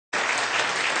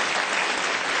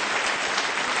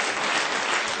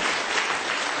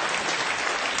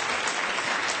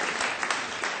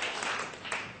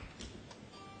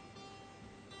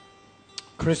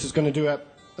Kris is going to do a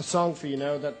song for you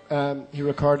now that he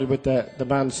recorded with the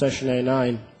band Session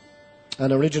A9.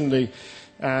 And originally,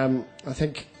 I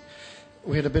think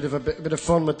we had a bit of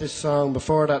fun with this song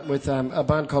before that with a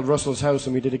band called Russell's House,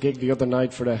 and we did a gig the other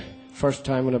night for the first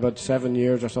time in about 7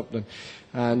 years or something.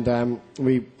 And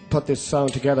we put this song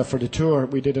together for the tour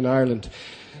we did in Ireland.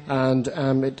 And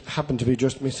it happened to be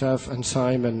just myself and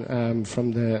Simon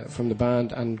from the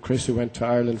band and Kris who went to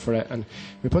Ireland for it. And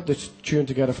we put this tune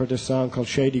together for this song called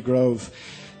Shady Grove.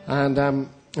 And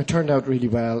it turned out really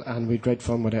well, and we had great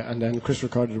fun with it. And then Kris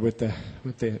recorded it with the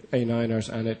A9ers,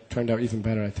 and it turned out even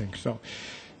better, I think. So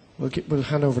we'll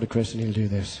hand over to Kris, and he'll do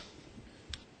this.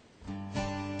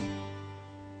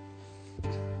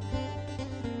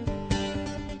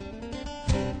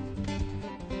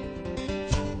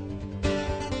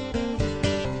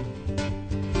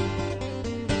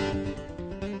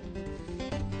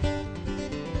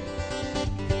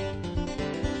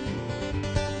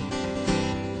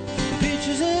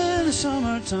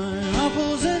 Summertime,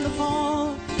 apples in the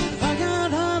fall. If I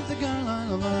can't have the girl I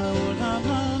love, I would have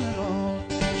none at all.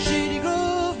 Shady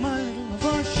Grove, my little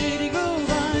lover, Shady Grove,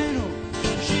 I know.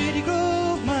 Shady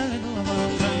Grove, my little lover,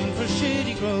 I'm bound for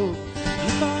Shady Grove. And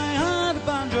if I had a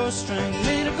banjo string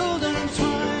made of golden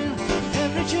twine,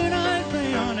 every tune I'd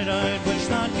play on it, I'd wish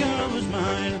that girl was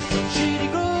mine. Shady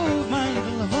Grove, my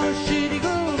little lover, Shady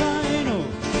Grove, I know.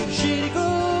 Shady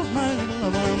Grove, my little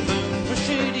lover, I'm bound for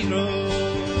Shady Grove.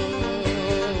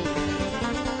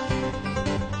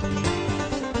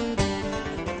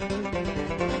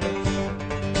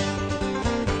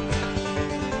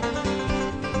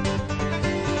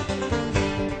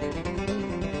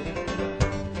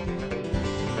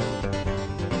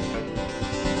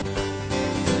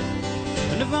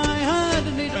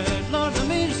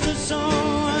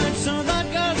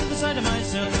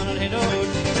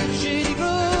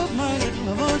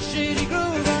 Shady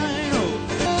Grove, I know.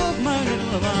 Oh, my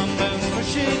little love, I'm bound for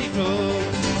Shady Grove.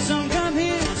 Some come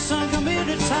here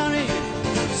to tarry.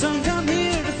 Some come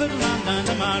here to fiddle and dance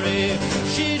to marry.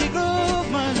 Shady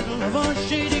Grove, my little love, oh,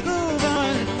 Shady Grove,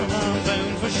 my little love, I'm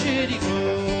bound for Shady Grove.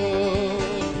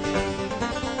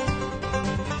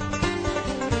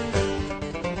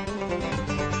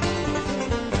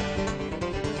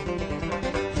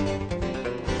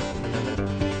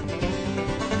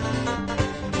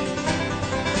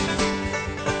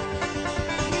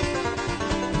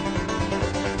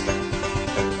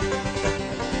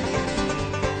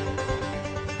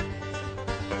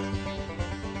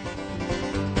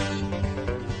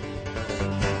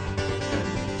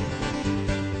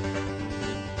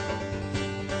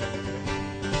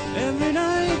 Every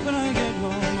night when I get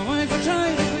home, my wife will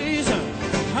try to please her.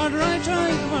 The harder I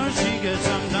try, the worse she gets.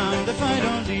 I'm damned if I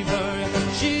don't leave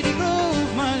her. Shady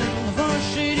Grove, my little lover,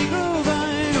 Shady Grove,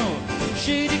 I know.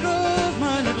 Shady Grove,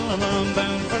 my little lover, I'm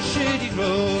bound for Shady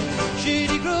Grove.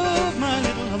 Shady Grove, my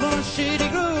little lover, Shady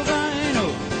Grove, I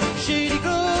know. Shady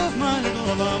Grove, my little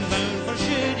lover, I'm bound for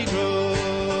Shady Grove.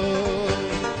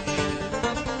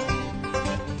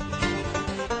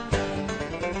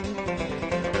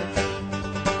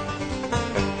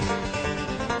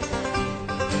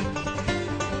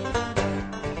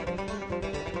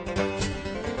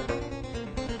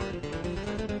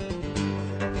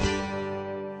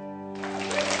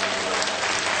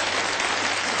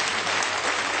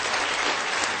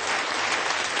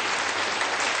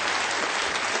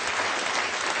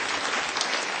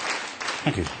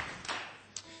 Thank you.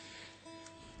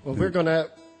 Well, we're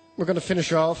gonna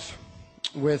finish off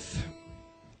with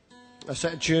a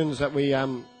set of tunes that we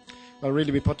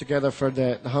put together for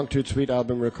the Honk Toot Sweet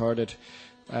album recorded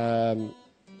a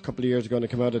couple of years ago, and it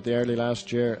came out at the early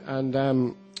last year.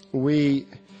 And we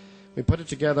put it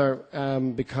together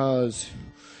because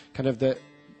kind of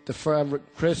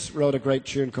Kris wrote a great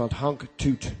tune called Honk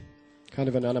Toot, kind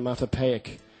of an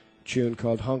onomatopoeic tune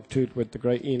called Honk Toot with the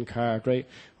great Ian Carr, great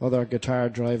other guitar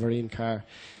driver Ian Carr.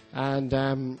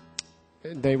 And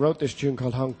they wrote this tune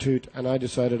called Honk Toot, and I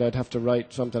decided I'd have to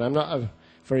write something. I'm not a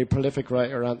very prolific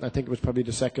writer, and I think it was probably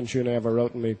the second tune I ever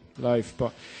wrote in my life,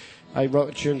 but I wrote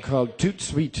a tune called Toot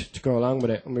Sweet to go along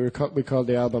with it, and we called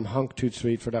the album Honk Toot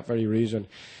Sweet for that very reason.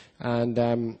 And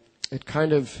it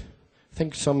kind of, I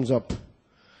think, sums up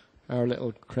our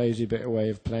little crazy bit of way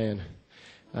of playing.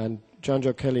 And John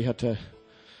Joe Kelly had to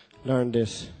learn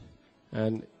this,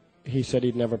 and he said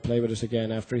he'd never play with us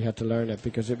again after he had to learn it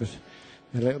because it was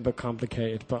a little bit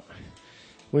complicated, but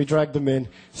we dragged them in.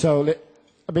 So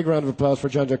a big round of applause for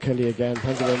John Joe Kelly again.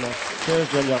 Thank you very much. Cheers,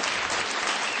 John Joe.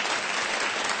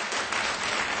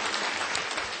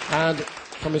 And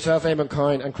from myself, Éamonn,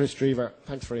 Coyne and Kris Drever,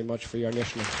 thanks very much for your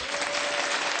listening.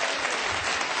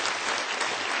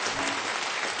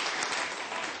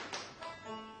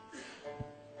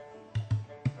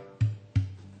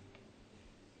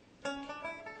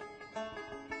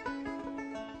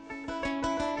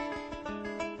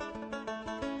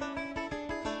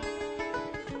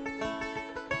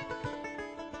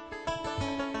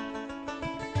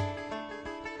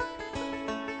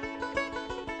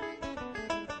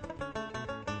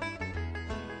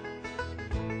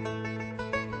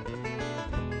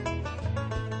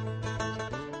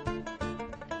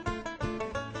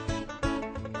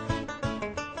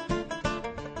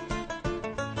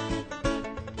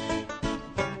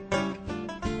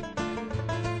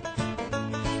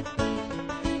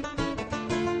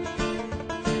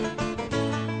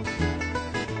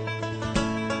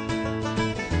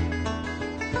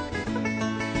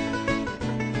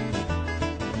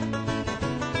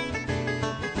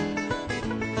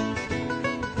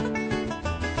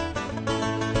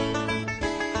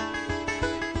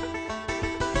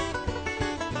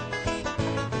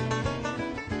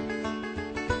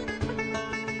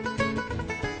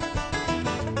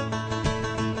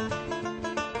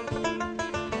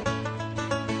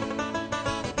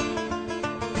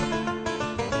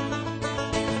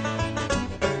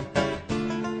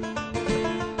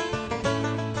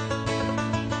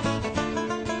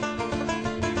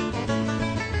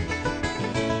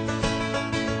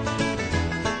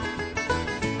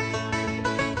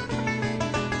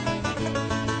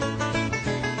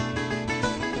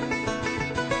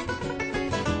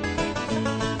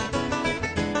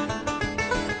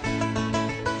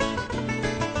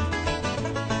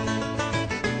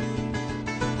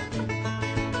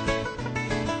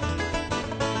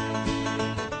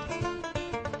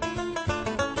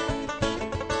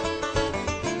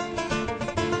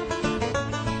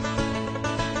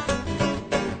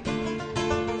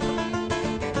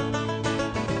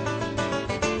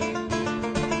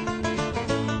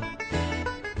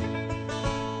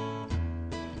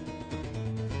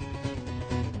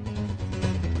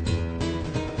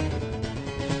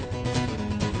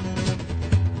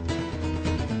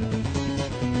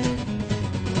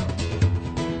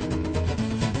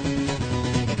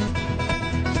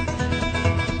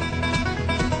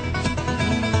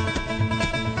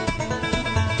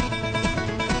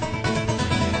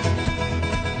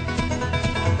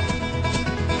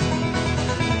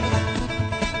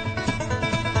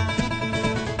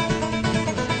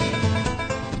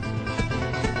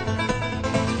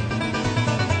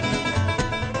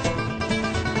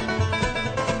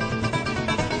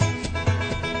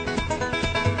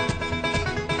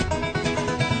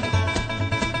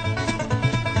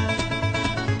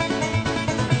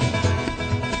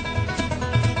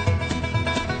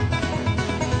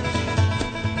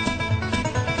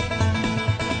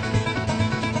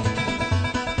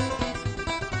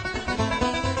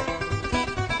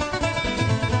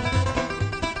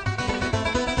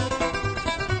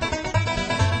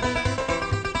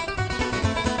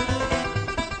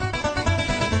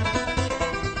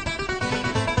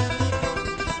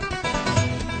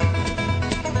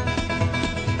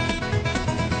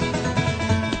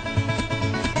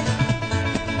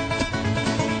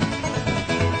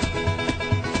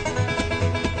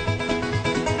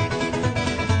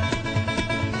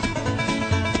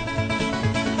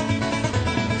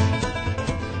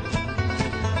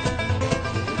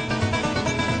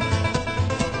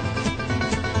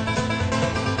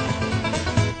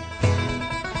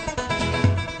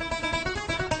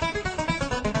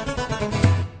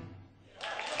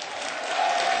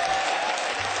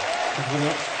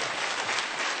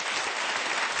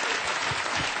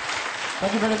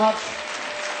 Thank you very much.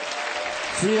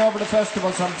 See you over the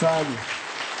festival sometime.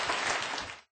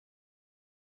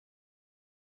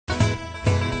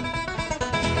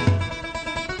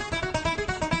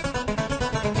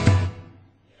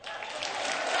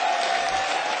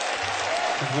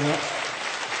 Thank you very much.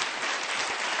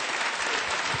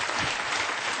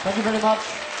 Thank you very much.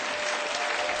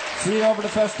 See you over the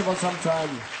festival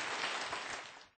sometime.